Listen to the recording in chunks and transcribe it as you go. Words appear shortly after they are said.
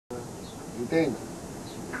entende?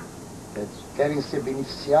 Querem se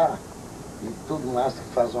beneficiar e todo mais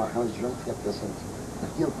que faz um arranjo junto fica pensando,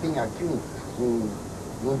 aqui eu tenho aqui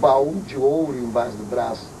um baú de ouro embaixo do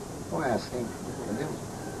braço. Não é assim, entendeu?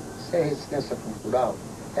 Isso é resistência cultural,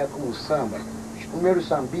 é como o samba. Os primeiros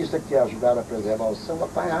sambistas que ajudaram a preservar o samba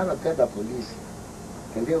apanharam até da polícia,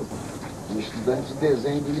 entendeu? Um estudante de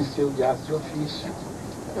desenho do Liceu de Artes e Ofício.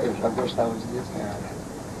 Eu já gostava de desenhar.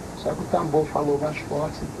 Só que o tambor falou mais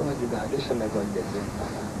forte, então eu digo, deixa o negócio de desenho.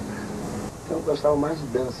 Então eu gostava mais de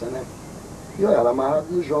dança, né? E eu era amarrado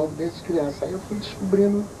no Jongo desde criança. Aí eu fui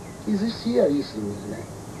descobrindo que existia isso, né?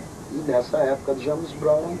 E nessa época do James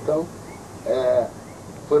Brown, então,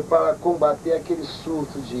 foi para combater aquele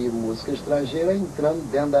surto de música estrangeira, entrando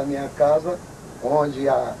dentro da minha casa, onde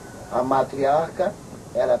a matriarca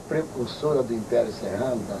era precursora do Império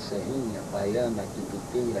Serrano, da Serrinha, Baiana,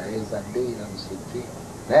 Quintuteira, Rezadeira, não sei o quê,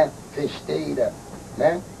 né? Festeira,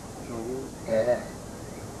 né?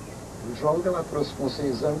 O Jongo ela trouxe com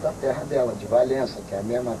 6 anos da terra dela, de Valença, que é a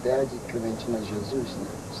mesma terra de Clementina Jesus, né?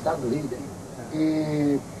 Estado do Rio, né?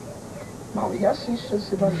 E assim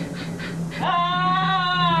sucessivamente.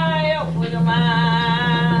 Eu fui no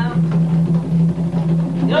mar,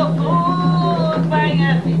 eu fui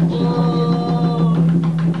banhar de cor,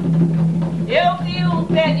 eu vi um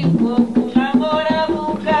pé de coco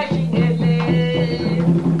namorando um caxinguelê,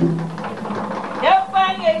 eu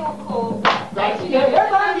banhei o coco, caxinguelê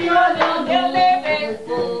tá me olhando, eu levei o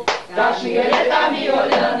coco, caxinguelê tá me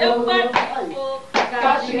olhando, eu bati o coco,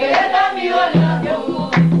 caxinguelê tá me olhando.